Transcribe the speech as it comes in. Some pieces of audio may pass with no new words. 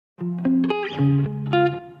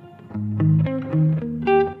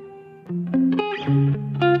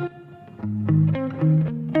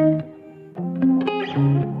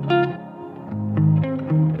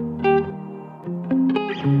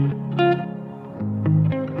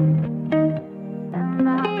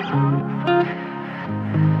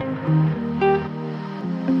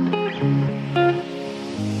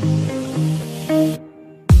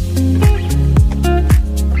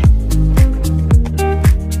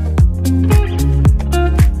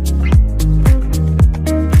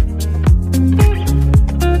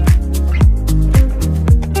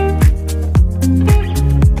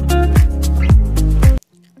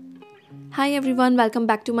everyone, welcome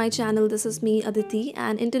back to my channel. This is me Aditi,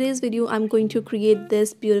 and in today's video I'm going to create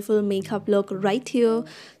this beautiful makeup look right here.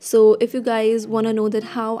 So if you guys want to know that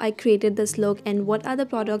how I created this look and what are the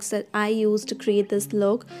products that I use to create this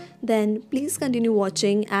look, then please continue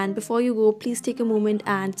watching. And before you go, please take a moment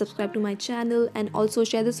and subscribe to my channel and also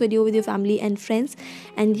share this video with your family and friends.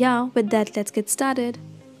 And yeah, with that, let's get started.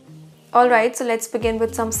 Alright, so let's begin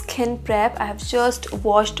with some skin prep. I have just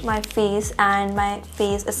washed my face and my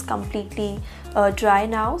face is completely dry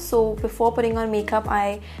now. So before putting on makeup,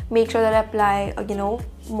 I make sure that I apply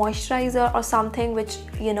moisturizer or something which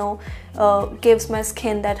gives my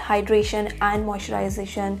skin that hydration and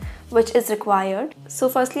moisturization which is required. So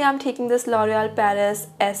firstly, I'm taking this L'Oreal Paris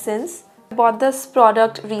Essence. I bought this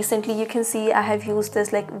product recently. You can see I have used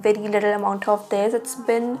this like very little amount of this. It's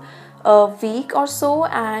been a week or so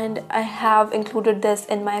and I have included this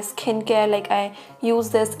in my skincare. Like I use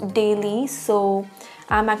this daily, so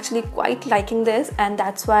I'm actually quite liking this and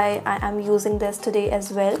that's why I am using this today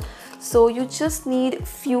as well. So you just need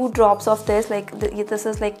few drops of this. Like this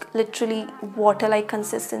is like literally water-like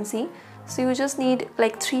consistency, so you just need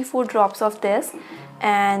like 3-4 drops of this,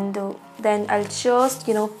 and then I'll just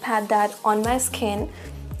pat that on my skin,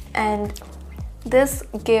 and this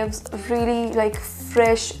gives really like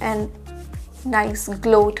fresh and nice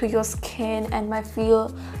glow to your skin, and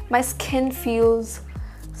my skin feels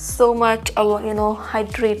so much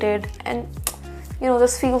hydrated, and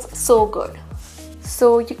this feels so good.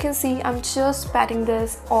 So you can see I'm just patting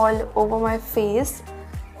this all over my face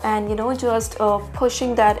and just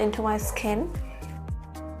pushing that into my skin.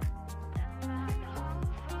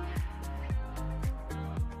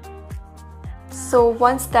 So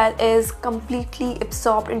once that is completely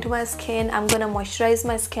absorbed into my skin, I'm gonna moisturize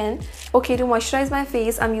my skin. Okay, to moisturize my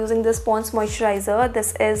face, I'm using this Pond's moisturizer.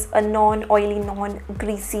 This is a non-oily,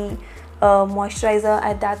 non-greasy moisturizer,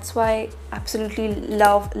 and that's why I absolutely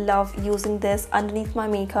love using this underneath my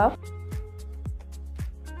makeup.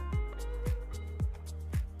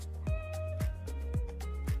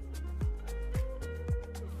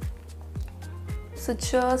 So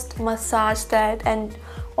just massage that and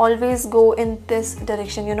always go in this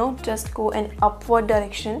direction, just go in upward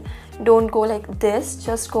direction. Don't go like this,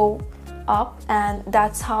 just go up, and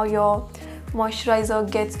that's how your moisturizer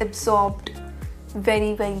gets absorbed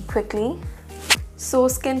very quickly. So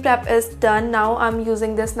skin prep is done. Now I'm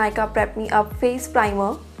using this Nykaa Prep Me Up face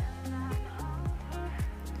primer,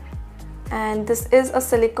 and this is a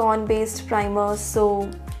silicone based primer, so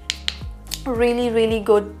really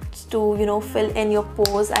good to fill in your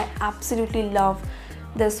pores. I absolutely love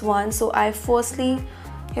this one. So I firstly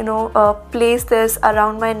place this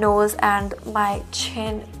around my nose and my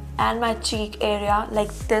chin and my cheek area,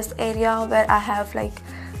 like this area where I have like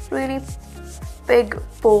really big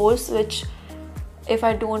pores, which if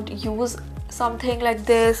I don't use something like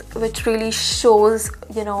this, which really shows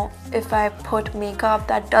if I put makeup,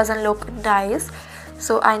 that doesn't look nice.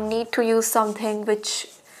 So I need to use something which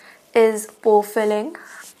is pore filling.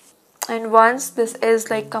 And once this is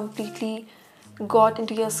like completely got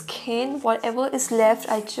into your skin, whatever is left,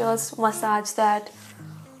 I just massage that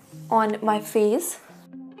on my face.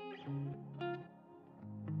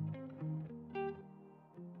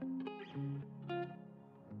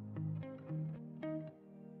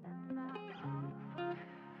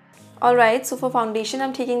 Alright, so for foundation,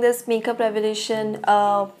 I'm taking this Makeup Revolution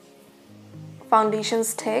foundation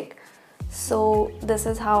stick. So this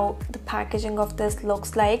is how the packaging of this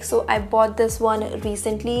looks like. So I bought this one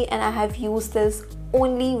recently and I have used this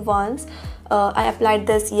only once. I applied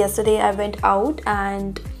this yesterday. I went out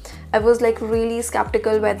and I was like really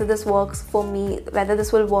skeptical whether this works for me, whether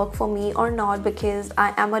this will work for me or not, because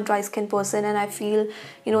I am a dry skin person and I feel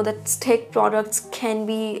that stick products can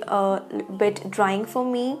be a bit drying for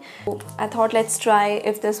me. I thought let's try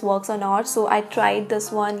if this works or not. So I tried this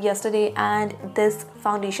one yesterday, and this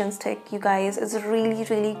foundation stick, you guys, is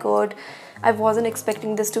really good. I wasn't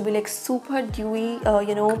expecting this to be like super dewy.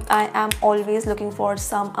 I am always looking for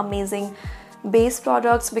some amazing base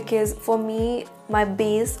products, because for me my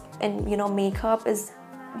base and makeup is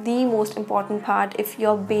the most important part. If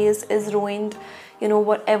your base is ruined,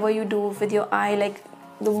 whatever you do with your eye, like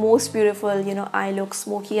the most beautiful eye look,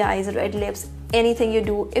 smoky eyes, red lips, anything you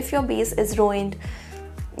do, if your base is ruined,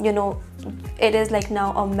 it is like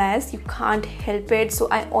now a mess. You can't help it. So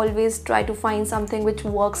I always try to find something which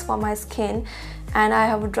works for my skin, and I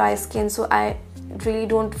have a dry skin, so I really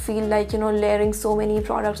don't feel like layering so many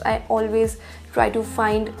products. I always try to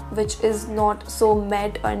find which is not so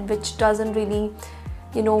matte and which doesn't really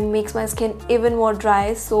makes my skin even more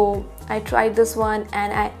dry. So I tried this one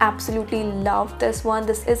and I absolutely loved this one.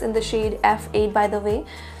 This is in the shade F8, by the way.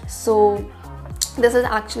 So This is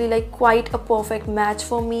actually like quite a perfect match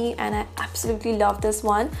for me, and I absolutely love this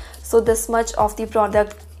one. So this much of the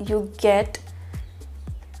product you get,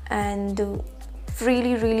 and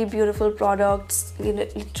really beautiful products.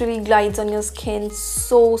 It literally glides on your skin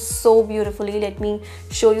so beautifully. Let me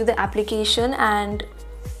show you the application and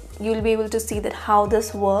you'll be able to see that how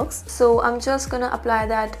this works. So I'm just gonna apply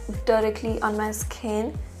that directly on my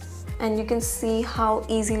skin, and you can see how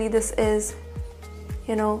easily this is,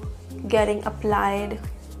 you know, getting applied.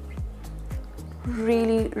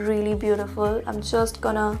 Really beautiful. I'm just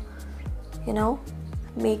gonna, you know,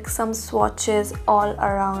 make some swatches all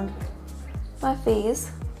around my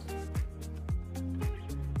face.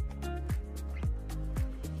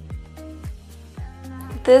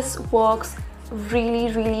 This works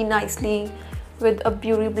really nicely with a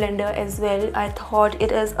beauty blender as well. I thought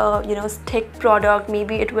it is a, you know, stick product,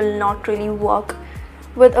 maybe it will not really work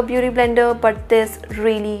with a beauty blender, but this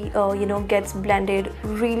really you know, gets blended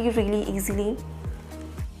really easily.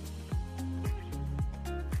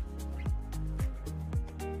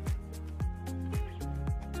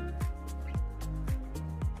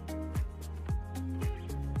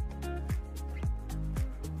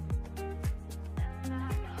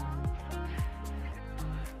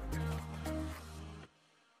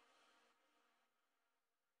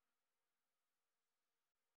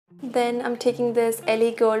 Then I'm taking this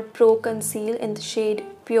LA Girl Pro Conceal in the shade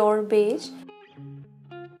Pure Beige.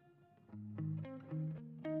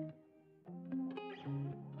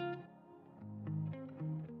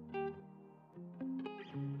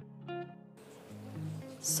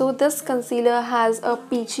 So this concealer has a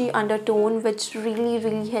peachy undertone which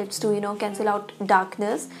really helps to, you know, cancel out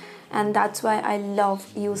darkness, and that's why I love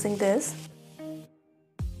using this.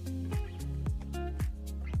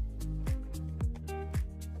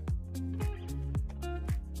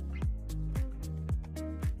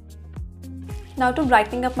 Now to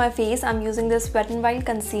brightening up my face, I'm using this Wet n Wild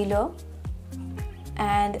concealer,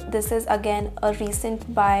 and this is again a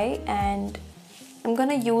recent buy, and I'm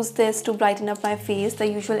gonna use this to brighten up my face, the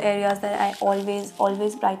usual areas that I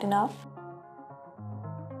always brighten up.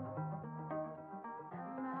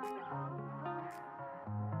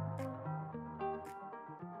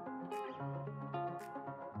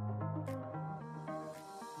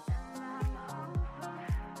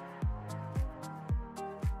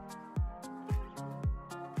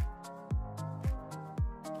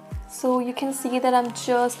 So you can see that I'm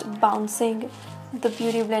just bouncing the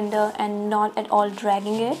beauty blender and not at all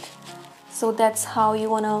dragging it. So that's how you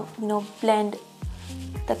wanna, you know, blend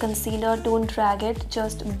the concealer. Don't drag it,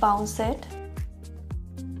 just bounce it.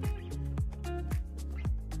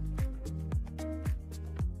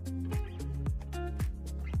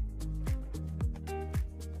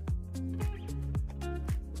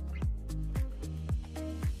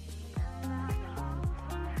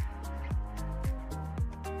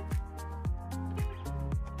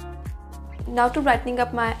 Now to brightening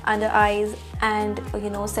up my under eyes and, you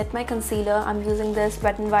know, set my concealer, I'm using this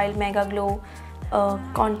Wet n Wild Megaglo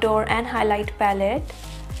contour and highlight palette,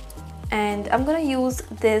 and I'm gonna use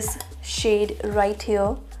this shade right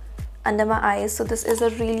here under my eyes. So this is a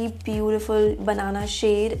really beautiful banana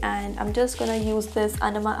shade, and I'm just gonna use this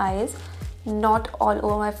under my eyes, not all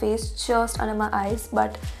over my face, just under my eyes.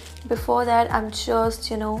 But before that, I'm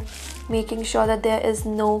just, you know, making sure that there is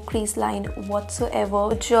no crease line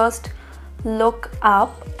whatsoever. Just look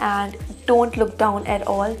up and don't look down at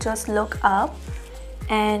all, just look up,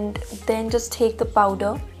 and then just take the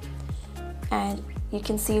powder, and you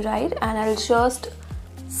can see, right, and I'll just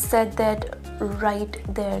set that right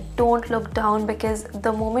there. Don't look down, because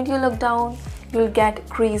the moment you look down you'll get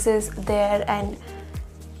creases there, and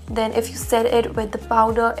then if you set it with the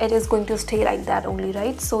powder, it is going to stay like that only,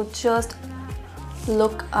 right? So just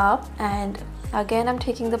look up, and again I'm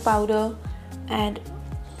taking the powder and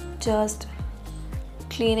just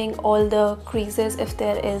cleaning all the creases if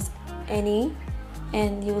there is any,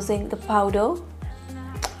 and using the powder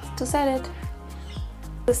to set it.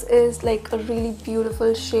 This is like a really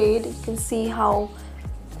beautiful shade. You can see how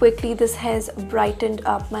quickly this has brightened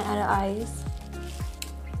up my under eyes.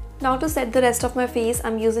 Now to set the rest of my face,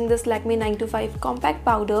 I'm using this Lakme 925 compact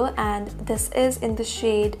powder, and this is in the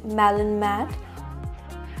shade Melon Matte.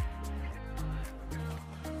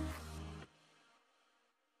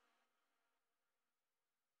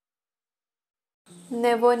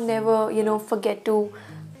 Never, you know, forget to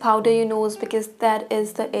powder your nose, because that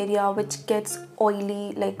is the area which gets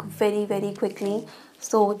oily like very quickly.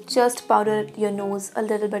 So just powder your nose a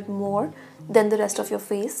little bit more than the rest of your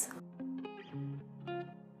face.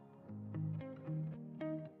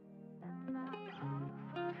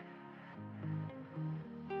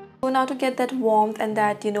 So now to get that warmth and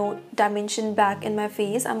that, dimension back in my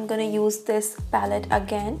face, I'm gonna use this palette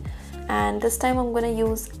again, and this time I'm gonna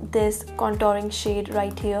use this contouring shade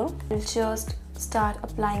right here. I'll just start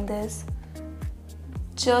applying this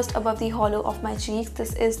just above the hollow of my cheeks.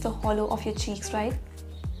 This is the hollow of your cheeks, right?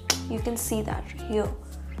 You can see that here.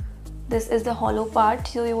 This is the hollow part,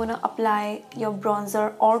 so you want to apply your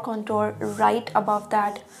bronzer or contour right above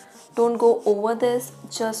that. Don't go over this,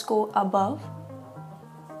 just go above,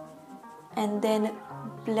 and then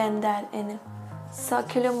blend that in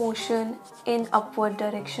circular motion in upward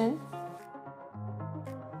direction.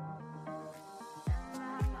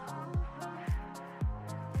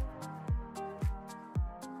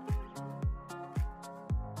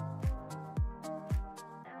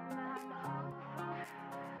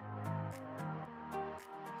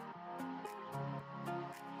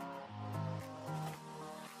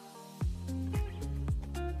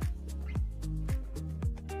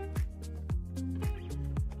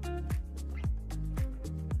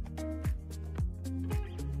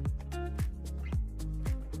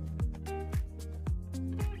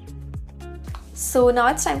 So now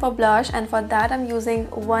it's time for blush, and for that I'm using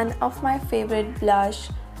one of my favorite blush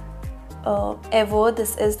ever.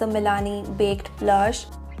 This is the Milani Baked Blush.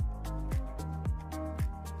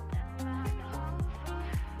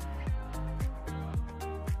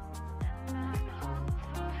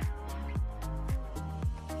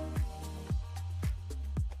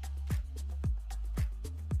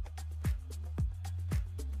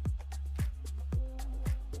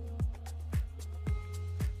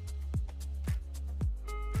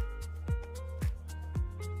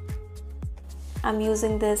 I'm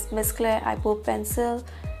using this Miss Claire eyebrow pencil,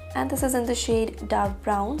 and this is in the shade dark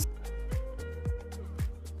brown.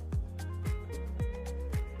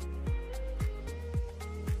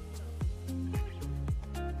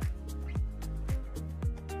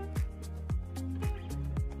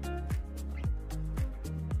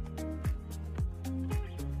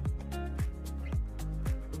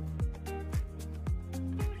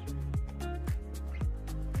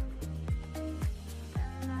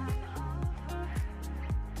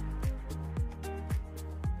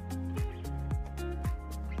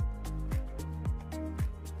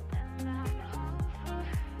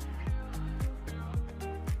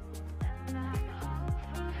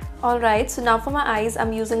 Alright, so now for my eyes,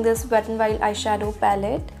 I'm using this Wet n Wild eyeshadow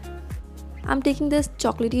palette. I'm taking this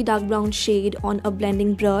chocolatey dark brown shade on a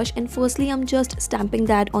blending brush, and firstly I'm just stamping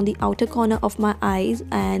that on the outer corner of my eyes,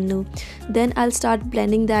 and then I'll start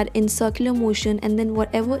blending that in circular motion, and then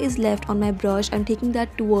whatever is left on my brush, I'm taking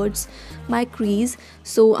that towards my crease.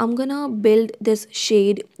 So I'm gonna build this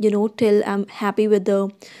shade, till I'm happy with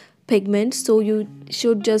the pigment. So you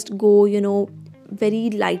should just go, very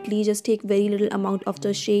lightly, just take very little amount of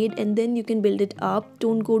the shade, and then you can build it up.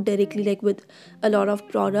 Don't go directly like with a lot of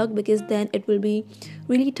product, because then it will be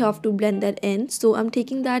really tough to blend that in. So I'm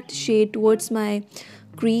taking that shade towards my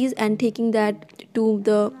crease and taking that to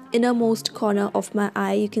the innermost corner of my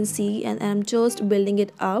eye, you can see, and I'm just building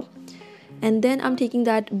it up. And then I'm taking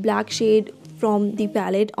that black shade from the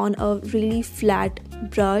palette on a really flat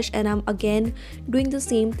brush, and I'm again doing the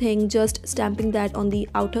same thing, just stamping that on the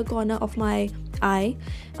outer corner of my eye.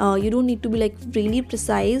 You don't need to be like really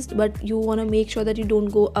precise, but you want to make sure that you don't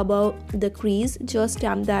go above the crease. Just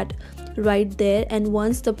stamp that right there, and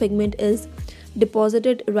once the pigment is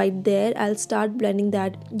deposited right there, I'll start blending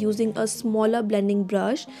that using a smaller blending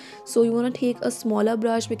brush. So you want to take a smaller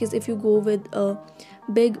brush, because if you go with a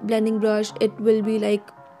big blending brush, it will be like,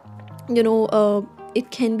 it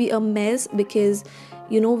can be a mess, because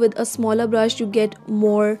with a smaller brush you get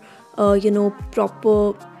more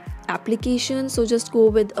proper application. So just go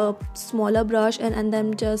with a smaller brush, and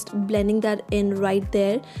then just blending that in right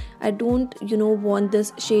there. I don't want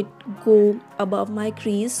this shade go above my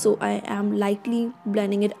crease, so I am lightly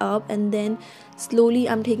blending it up, and then slowly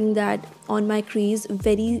I'm taking that on my crease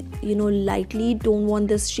very lightly. Don't want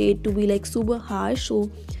this shade to be like super harsh,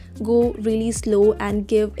 so go really slow and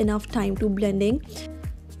give enough time to blending,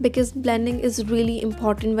 because blending is really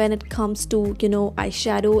important when it comes to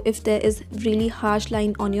eyeshadow. If there is really harsh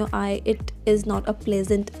line on your eye, it is not a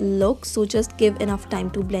pleasant look, so just give enough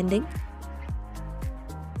time to blending.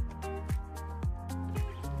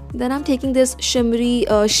 Then I'm taking this shimmery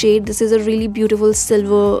shade. This is a really beautiful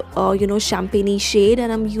silver champagne shade,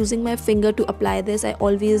 and I'm using my finger to apply this. I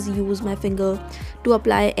always use my finger to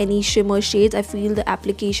apply any shimmer shades. I feel the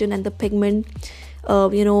application and the pigment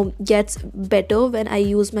gets better when I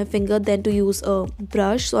use my finger than to use a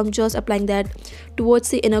brush. So I'm just applying that towards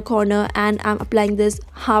the inner corner, and I'm applying this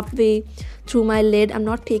halfway through my lid. I'm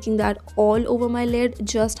not taking that all over my lid,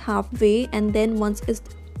 just halfway, and then once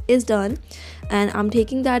is done, and I'm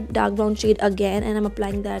taking that dark brown shade again and I'm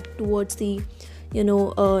applying that towards the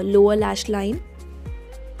lower lash line.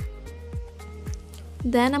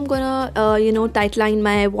 Then I'm gonna tight line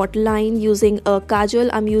my waterline using a kajal.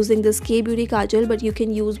 I'm using this K Beauty kajal, but you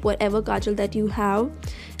can use whatever kajal that you have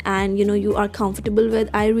and you are comfortable with.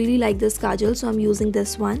 I really like this kajal, so I'm using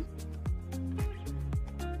this one.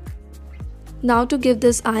 Now to give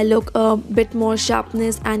this eye look a bit more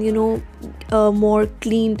sharpness and a more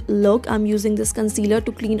cleaned look, I'm using this concealer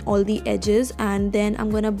to clean all the edges, and then I'm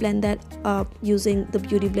gonna blend that up using the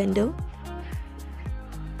beauty blender.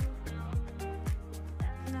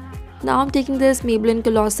 Now I'm taking this Maybelline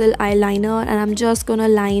Colossal eyeliner and I'm just gonna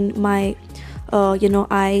line my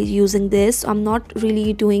eye using this. So I'm not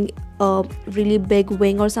really doing a really big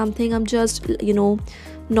wing or something. I'm just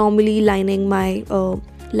normally lining my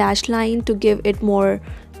lash line to give it more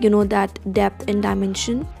that depth and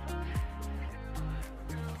dimension.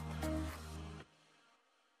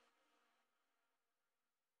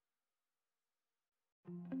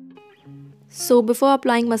 So before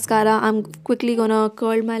applying mascara, I'm quickly gonna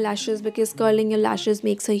curl my lashes because curling your lashes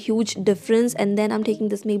makes a huge difference. And then I'm taking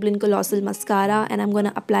this Maybelline Colossal mascara and I'm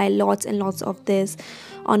gonna apply lots and lots of this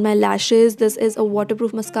on my lashes. This is a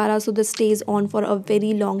waterproof mascara, so this stays on for a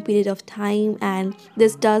very long period of time, and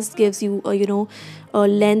this does gives you a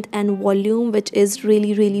length and volume which is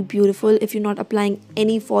really beautiful. If you're not applying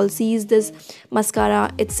any falsies, this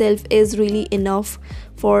mascara itself is really enough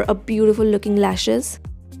for a beautiful looking lashes.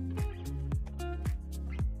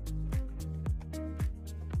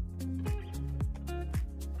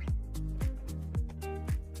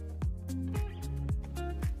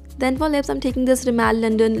 Then for lips, I'm taking this Rimmel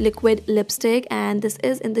London liquid lipstick and this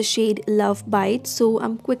is in the shade Love Bite. So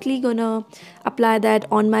I'm quickly gonna apply that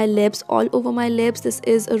on my lips, all over my lips. This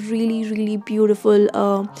is a really beautiful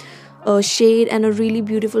shade and a really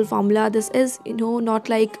beautiful formula. This is not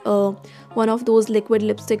like one of those liquid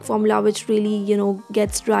lipstick formula which really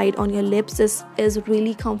gets dried on your lips. This is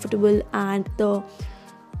really comfortable and the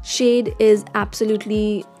shade is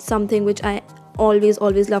absolutely something which I always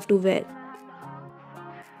love to wear.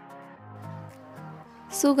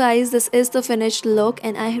 So guys, this is the finished look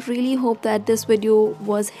and I really hope that this video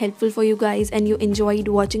was helpful for you guys and you enjoyed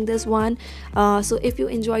watching this one. So if you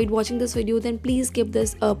enjoyed watching this video, then please give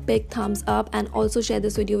this a big thumbs up and also share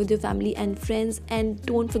this video with your family and friends, and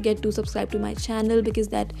don't forget to subscribe to my channel because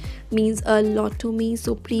that means a lot to me.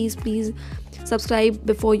 So please subscribe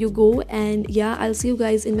before you go, and yeah, I'll see you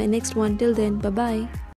guys in my next one. Till then, bye bye.